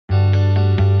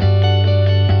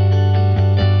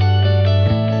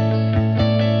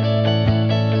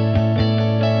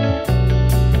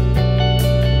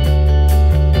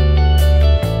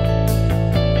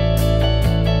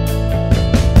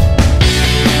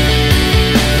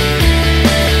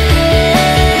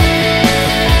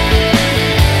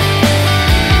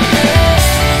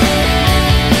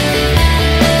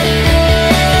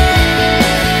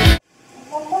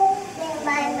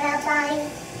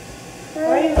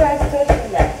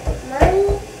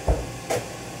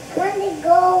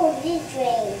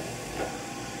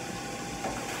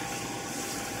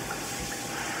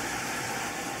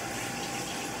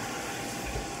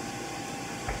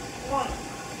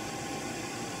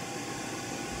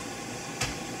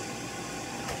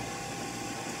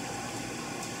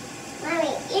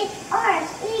It's ours.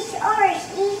 It's ours.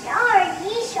 It's ours.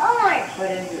 It's ours.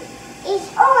 What is it?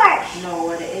 It's ours. No,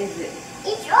 what is it?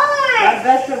 It's ours. What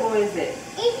vegetable is it?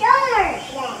 It's ours.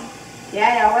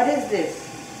 Yeah, what is this?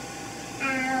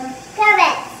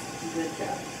 Carrots. Good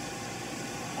job.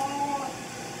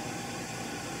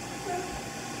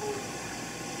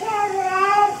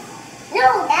 Carrots.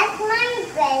 No, that's my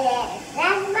carrots.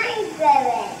 That's my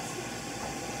carrots.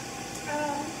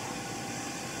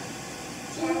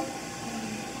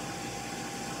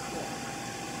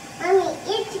 Mommy,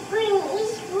 it's green.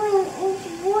 It's green. It's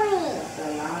green. It's a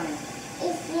lime.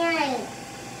 It's lime.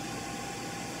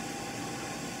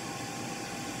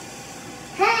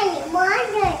 Hey,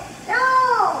 water. No.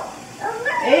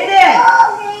 Aiden. Go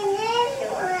this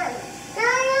one.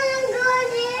 Go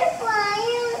this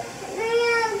one.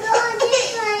 Go this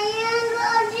one. Go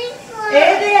this one.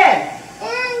 Aiden.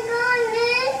 And go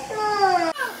this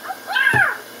one.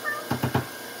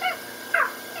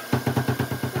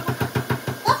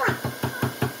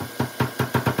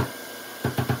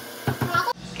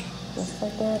 Just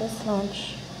like that, it's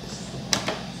lunch.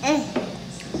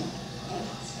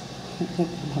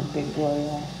 My big boy,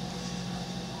 yeah.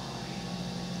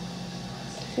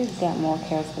 She's got more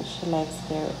carrots, but she likes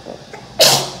carrots, but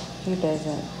he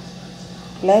doesn't.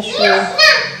 Bless you. No.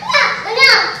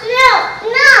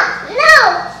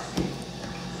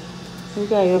 You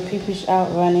got your peepish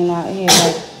out running out here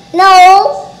like,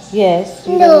 No. yes,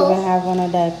 you No. don't even have on a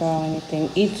diaper or anything.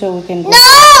 Eat so we can go.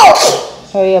 No.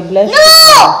 Hurry up, bless No.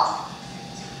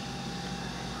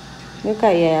 you. Look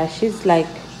at yeah, she's like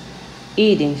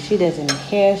eating. She doesn't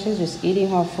care. She's just eating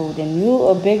her food. And you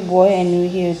a big boy and you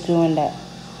here doing that.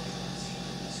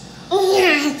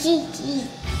 Yeah, Gigi.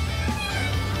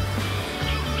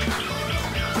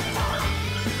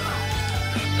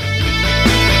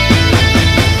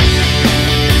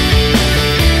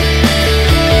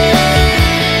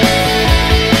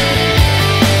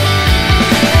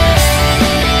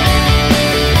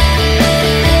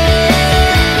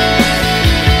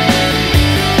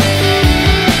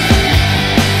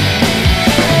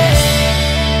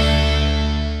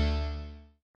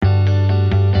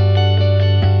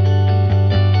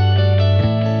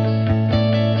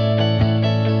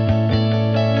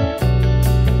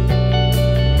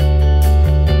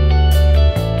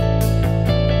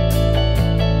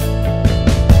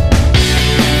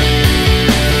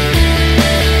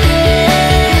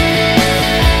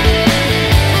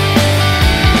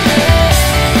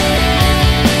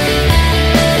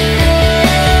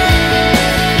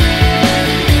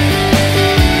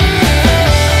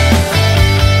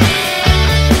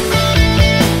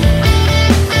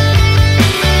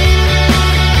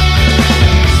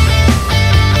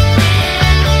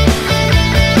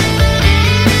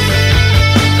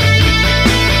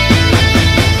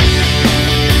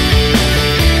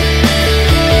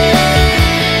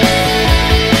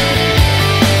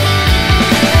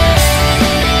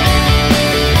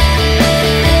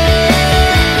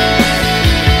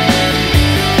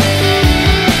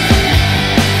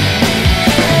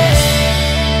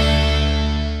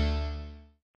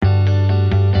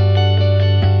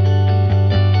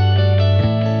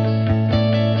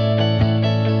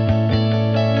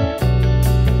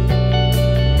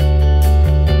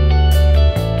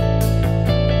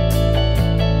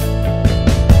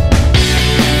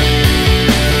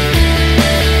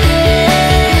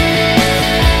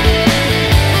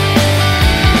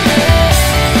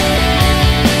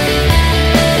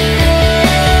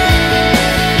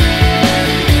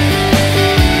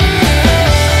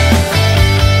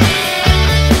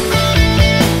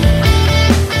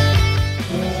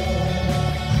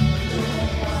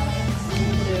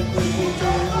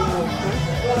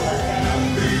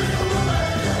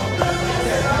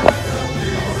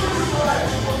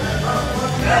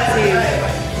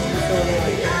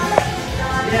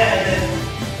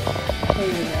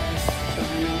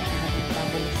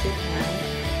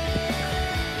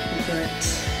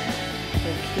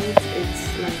 It's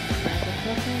like 5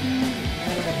 o'clock right now.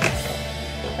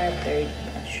 5:30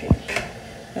 actually.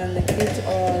 And the kids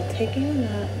are taking a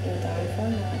nap. They're down for a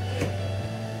nap. So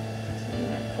I'm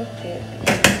not cooked yet. You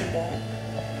can see that.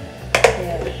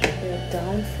 Yeah, they're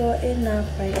down for a nap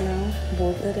right now,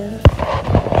 both of them.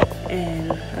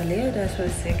 And Aliyah, that's her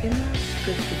second nap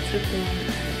because she took one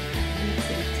at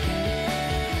 10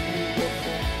 and woke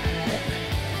up at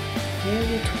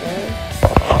nearly 12.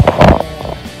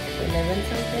 11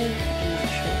 something, I'm not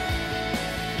sure.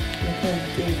 Because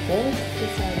they both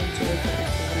decided to wake up at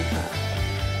 7 o'clock.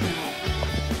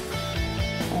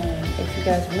 Now, if you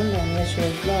guys remember on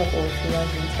yesterday's vlog, or if you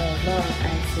watched the entire vlog,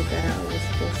 I said that I was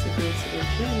supposed to go to the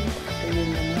gym early in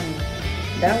the morning.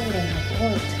 that wouldn't have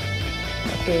worked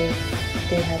if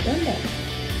they had done that.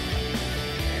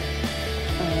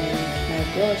 My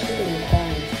girl, she didn't call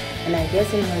me, and I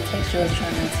guess in her text she was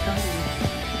trying to tell me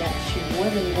that she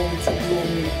wasn't going to blow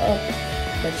me up,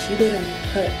 but she didn't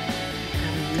put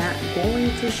I'm not going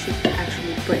to. She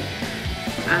actually put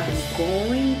I'm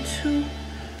going to.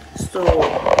 So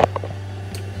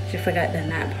she forgot the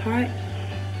not part.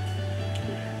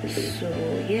 So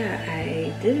yeah,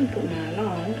 I didn't put my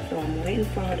alarm, so I'm waiting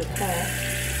for her to call.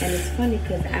 And it's funny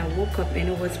because I woke up and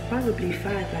it was probably 5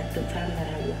 at the time that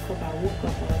I woke up. I woke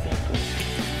up, I was like, oh,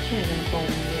 she hasn't called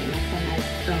me yet. My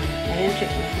phone, I didn't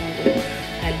check my phone, but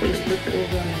I just looked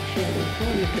over and she hasn't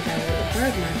called me because I would have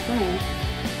heard my phone,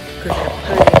 because I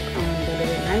put it on the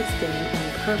little nightstand on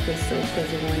purpose, so because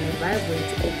when it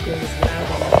vibrates, it goes loud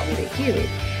enough for you to hear it.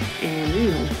 And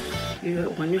you know,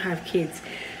 when you have kids,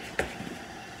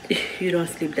 you don't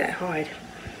sleep that hard.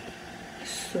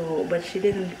 So, but she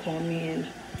didn't call me, and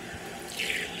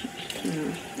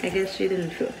I guess she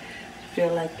didn't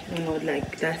feel like,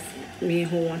 like that's me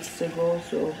who wants to go.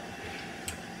 So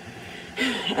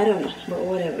I don't know, but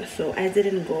whatever. So I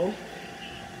didn't go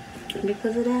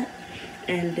because of that.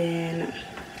 And then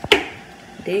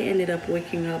they ended up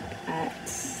waking up at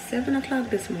 7 o'clock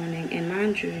this morning. And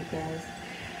mind you guys,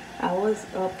 I was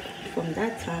up from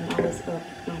that time. I was up,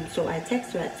 so I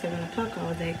texted her at 7 o'clock. I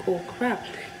was like, oh crap,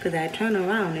 because I turned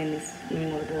around and it's,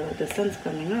 the sun's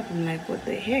coming up. I'm like, what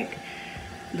the heck?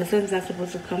 The sun's not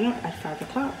supposed to come up at 5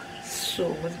 o'clock. So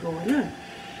what's going on?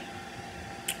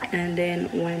 And then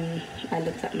when I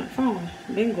looked at my phone,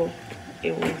 bingo,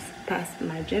 it was past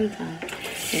my gym time.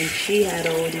 And she had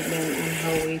already been on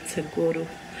her way to go to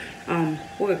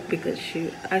work, because she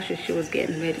was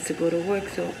getting ready to go to work,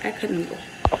 so I couldn't go.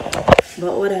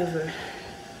 But whatever,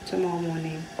 tomorrow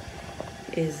morning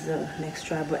is the next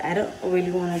try. But I don't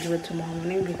really want to do it tomorrow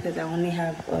morning because I only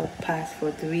have a pass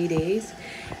for 3 days,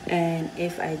 and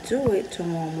if I do it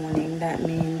tomorrow morning, that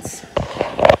means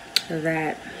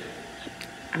that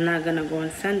I'm not gonna go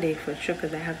on Sunday for sure,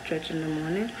 because I have church in the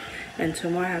morning, and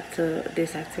tomorrow I have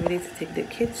this activity to take the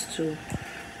kids to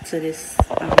this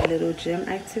little gym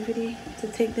activity to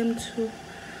take them to.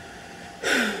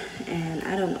 And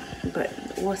I don't know, but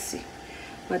we'll see.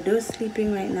 But they're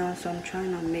sleeping right now, so I'm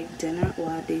trying to make dinner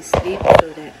while they sleep so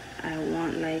that I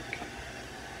won't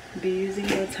be using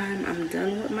their time. I'm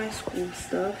done with my school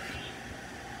stuff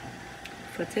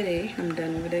for today. I'm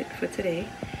done with it for today.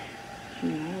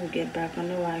 We'll get back on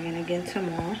the wagon again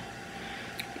tomorrow.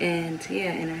 And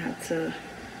yeah, and I have to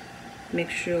make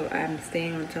sure I'm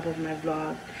staying on top of my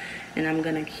vlog, and I'm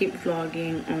gonna keep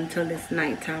vlogging until it's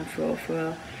nighttime for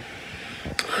real.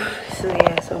 So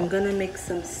yeah, so I'm gonna make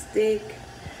some steak,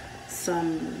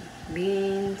 some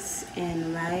beans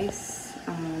and rice.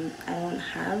 I don't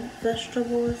have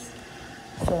vegetables,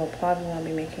 so I'll probably won't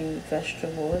be making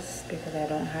vegetables because I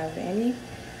don't have any.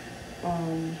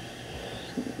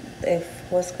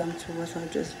 If worse comes to worse, I'll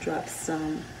just drop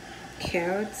some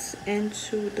carrots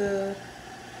into the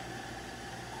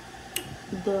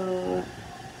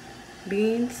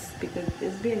beans because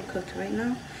it's being cooked right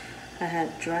now. I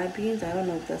had dry beans. I don't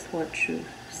know if that's what you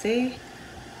say,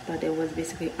 but it was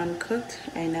basically uncooked.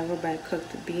 I never buy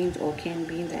cooked beans or canned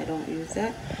beans. I don't use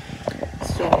that.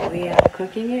 So we are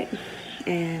cooking it,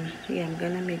 and yeah, I'm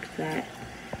gonna make that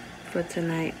for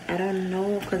tonight. I don't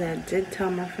know, because I did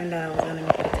tell my friend that I was gonna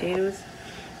make potatoes.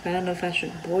 I don't know if I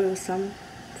should boil some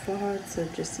for her to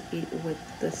just eat with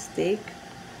the steak,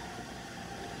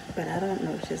 but I don't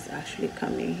know if she's actually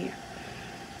coming here.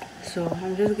 So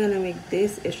I'm just gonna make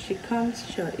this. If she comes,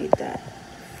 she'll eat that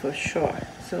for sure.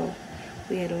 So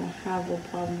we don't have a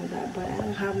problem with that. But I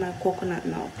don't have my coconut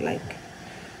milk. Like,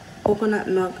 coconut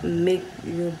milk make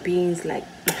your beans like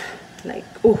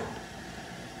oh,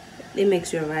 it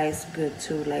makes your rice good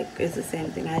too. Like, it's the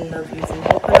same thing. I love using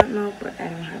coconut milk, but I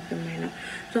don't have them right now.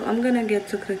 So I'm gonna get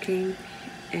to cooking,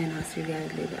 and I'll see you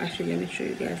guys later. Actually, let me show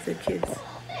you guys the kids.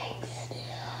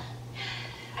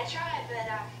 I try, but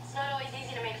it's not always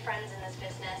easy to make friends in this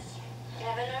business. You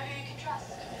never know who you can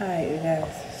trust. Alright, you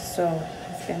guys. So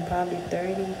it's been probably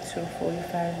 30 to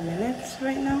 45 minutes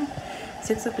right now.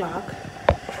 6 o'clock.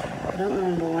 I don't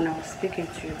remember when I was speaking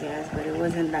to you guys, but it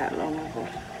wasn't that long ago.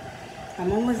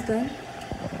 I'm almost done.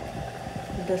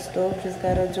 The stove just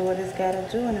gotta do what it's gotta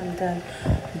do, and I'm done.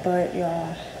 But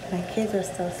y'all, my kids are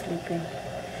still sleeping.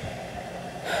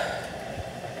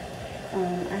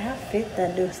 I have faith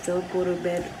that they'll still go to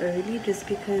bed early just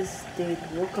because they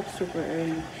woke up super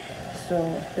early.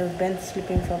 So they've been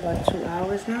sleeping for about 2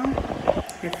 hours now.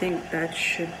 I think that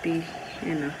should be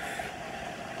enough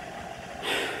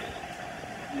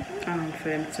for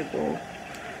them to go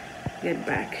get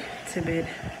back to bed.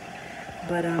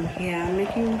 But yeah, I'm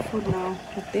making the food now.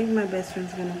 I think my best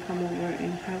friend's gonna come over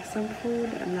and have some food.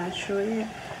 I'm not sure yet,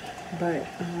 but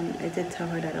I did tell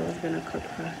her that I was gonna cook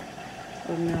her.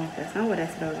 Oh no, that's not what I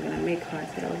said I was gonna make her. I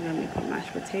said I was gonna make her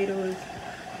mashed potatoes,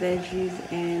 veggies,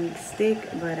 and steak.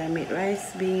 But I made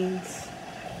rice, beans,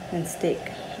 and steak.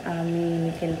 I mean,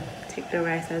 you can take the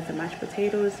rice as the mashed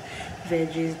potatoes,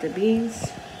 veggies, the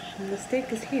beans, and the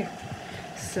steak is here.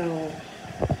 So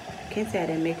can't say I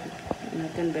didn't make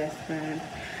nothing best friend.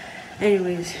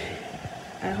 Anyways,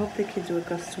 I hope the kids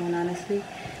wake up soon, honestly,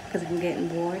 because I'm getting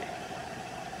bored.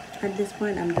 At this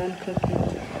point, I'm done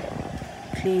cooking.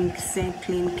 Clean sink,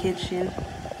 clean kitchen.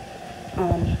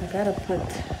 I gotta put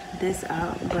this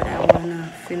out, but I wanna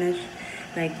finish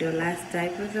like the last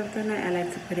diapers of the night. I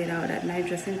like to put it out at night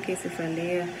just in case if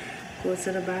Alea goes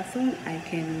to the bathroom, I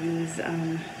can use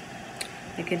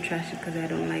I can trash it because I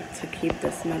don't like to keep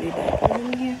the smelly diapers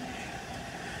in here.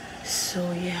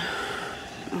 So yeah,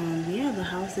 yeah, the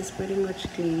house is pretty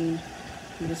much clean.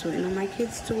 I'm just waiting on my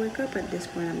kids to wake up. At this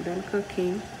point, I'm done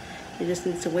cooking. They just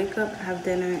need to wake up, have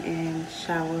dinner, and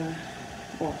shower,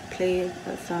 or play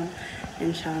a song,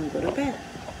 and shower and go to bed.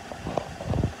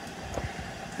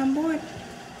 I'm bored.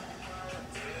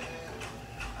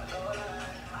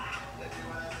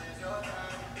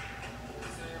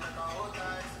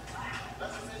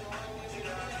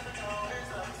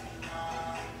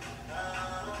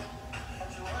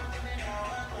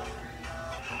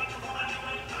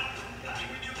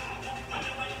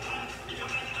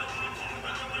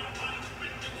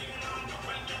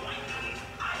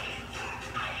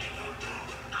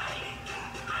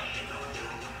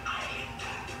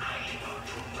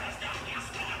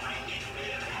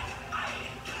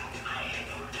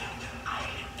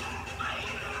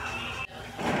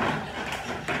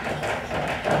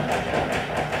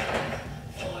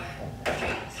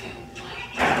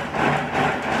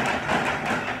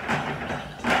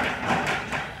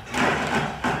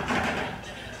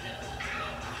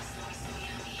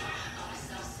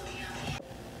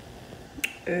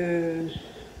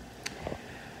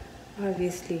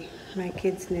 Obviously, my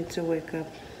kids need to wake up.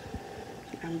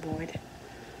 I'm bored.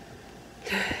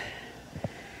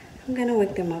 I'm gonna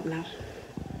wake them up now.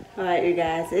 Alright, you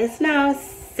guys, it's now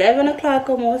 7 o'clock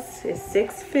almost. It's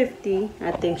 6:50.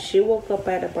 I think she woke up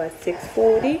at about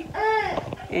 6:40.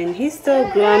 And he's still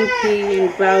grumpy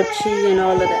and grouchy and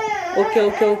all of that.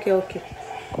 Okay.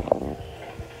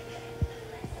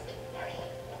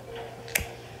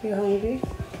 You hungry?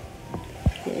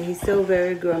 Yeah, he's still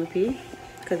very grumpy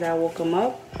because I woke him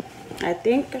up, I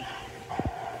think.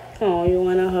 Oh, you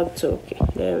want a hug too? Okay,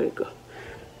 there we go.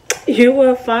 You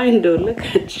were fine though, look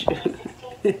at you.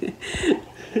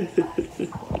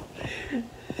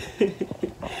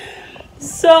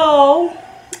 So,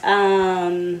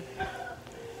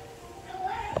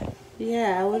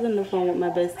 yeah, I was on the phone with my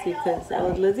bestie because I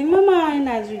was losing my mind,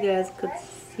 as you guys could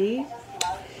see.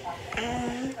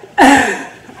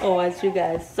 Oh, as you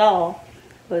guys saw,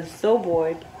 I was so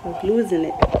bored. I was losing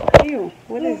it. Ew,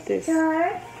 what is this?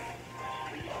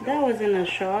 That wasn't a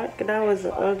shark. That was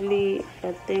an ugly,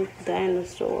 I think,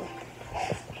 dinosaur.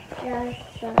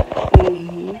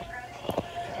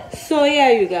 So yeah,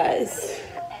 you guys,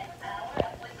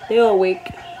 they're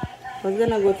awake. I was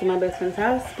gonna go to my best friend's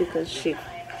house because she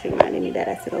reminded me that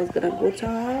I said I was gonna go to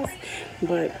her house,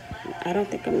 but I don't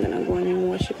think I'm gonna go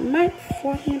anymore. She might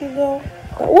force me to go,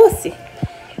 but we'll see.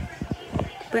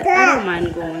 But I don't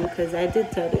mind going because I did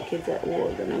tell the kids that we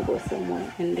were gonna go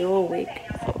somewhere and they were awake.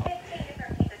 So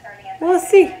we'll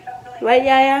see. Right,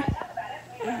 Yaya?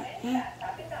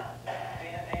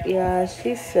 Yeah,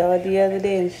 she fell the other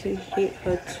day and she hit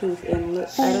her tooth, and look,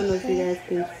 I don't know if you guys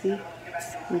can see,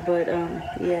 but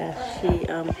yeah, she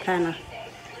kind of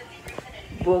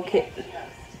broke it.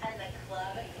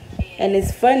 And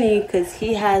it's funny because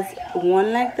he has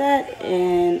one like that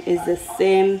and it's the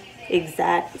same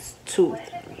exact tooth.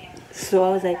 So I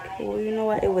was like, well, you know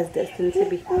what, it was destined to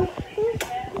be.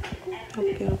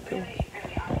 Okay.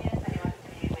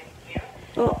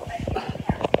 Oh,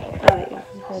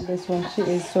 alright, this one, she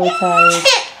is so tired.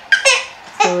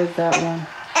 So is that one.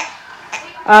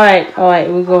 Alright,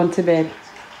 we're going to bed.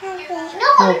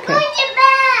 Okay.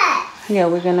 Yeah,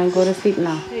 we're gonna go to sleep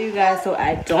now. Hey you guys, so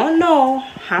I don't know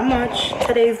how much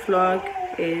today's vlog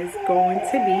is going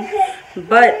to be,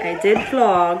 but I did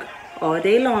vlog all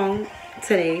day long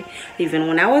today, even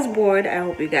when I was bored. I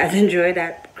hope you guys enjoyed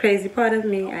that crazy part of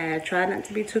me. I try not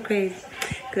to be too crazy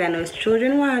because I know it's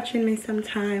children watching me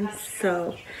sometimes,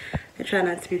 so I try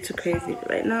not to be too crazy.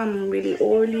 Right now I'm really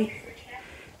orally,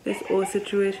 this old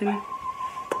situation.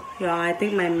 Y'all, I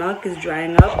think my milk is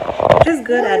drying up, which is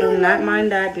good. I do not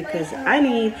mind that because I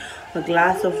need a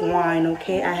glass of wine,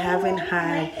 okay? I haven't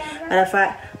had, matter of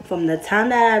fact, from the time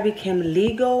that I became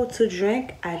legal to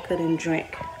drink, I couldn't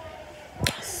drink.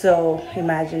 So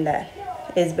imagine that.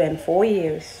 It's been 4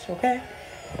 years, okay?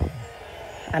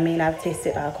 I mean, I've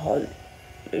tasted alcohol,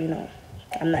 you know,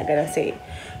 I'm not gonna say it.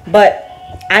 But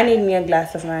I need me a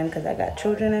glass of wine because I got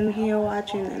children in here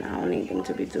watching and I don't need them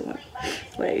to be doing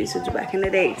what I used to do back in the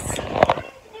days.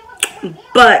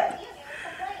 But,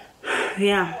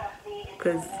 yeah,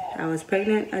 because I was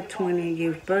pregnant at 20,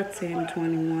 gave birth to him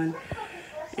 21.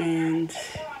 And,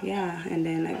 yeah, and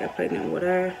then I got pregnant with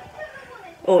her.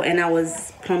 Oh, and I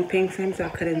was pumping for him so I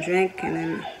couldn't drink. And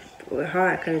then with her,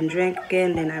 I couldn't drink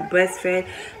again. Then I breastfed.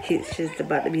 She's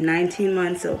about to be 19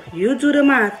 months. So you do the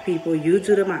math, people. You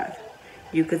do the math.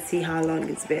 You could see how long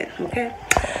it's been, okay?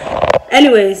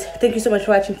 Anyways, thank you so much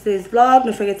for watching today's vlog.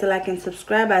 Don't forget to like and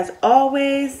subscribe. As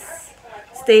always,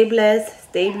 stay blessed,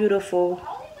 stay beautiful.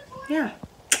 Yeah.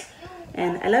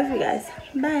 And I love you guys.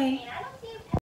 Bye.